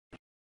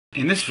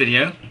In this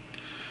video,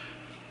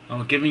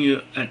 I'm giving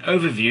you an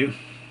overview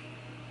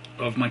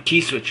of my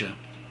key switcher.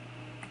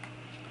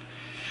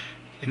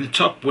 In the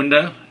top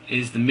window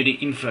is the MIDI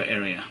info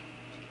area.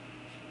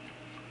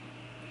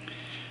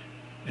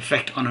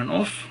 Effect on and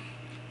off,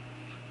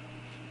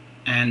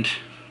 and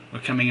we're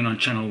coming in on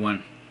channel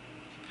 1.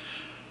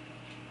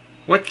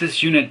 What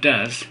this unit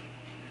does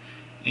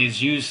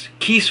is use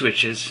key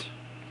switches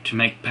to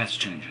make patch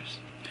changes.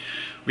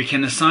 We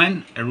can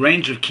assign a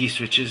range of key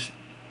switches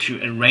to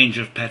a range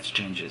of patch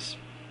changes.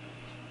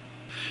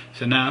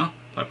 So now,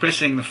 by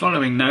pressing the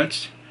following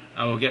notes,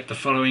 I will get the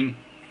following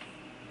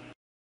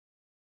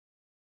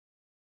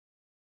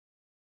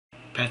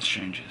patch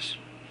changes.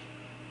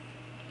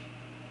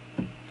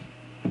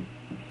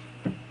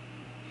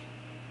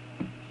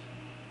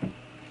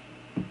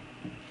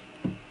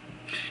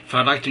 If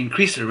I'd like to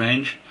increase the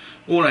range,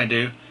 all I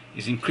do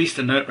is increase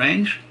the note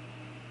range,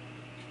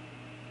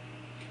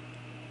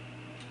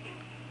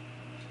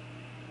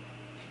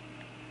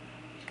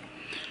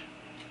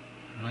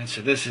 right,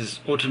 so this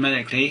is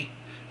automatically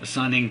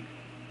assigning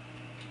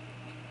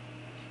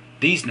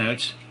these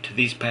notes to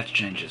these patch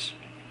changes.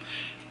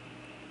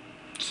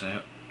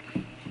 So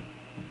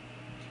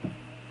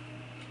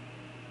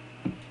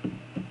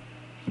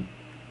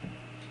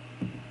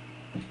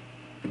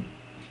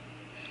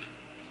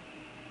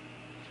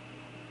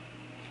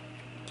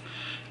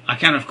I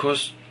can of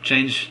course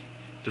change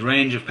the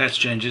range of patch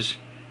changes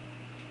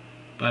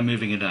by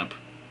moving it up.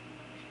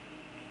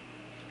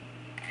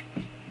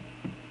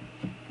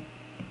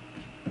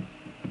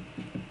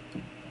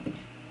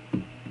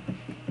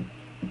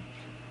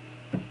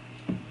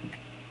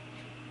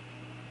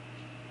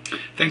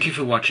 Thank you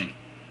for watching.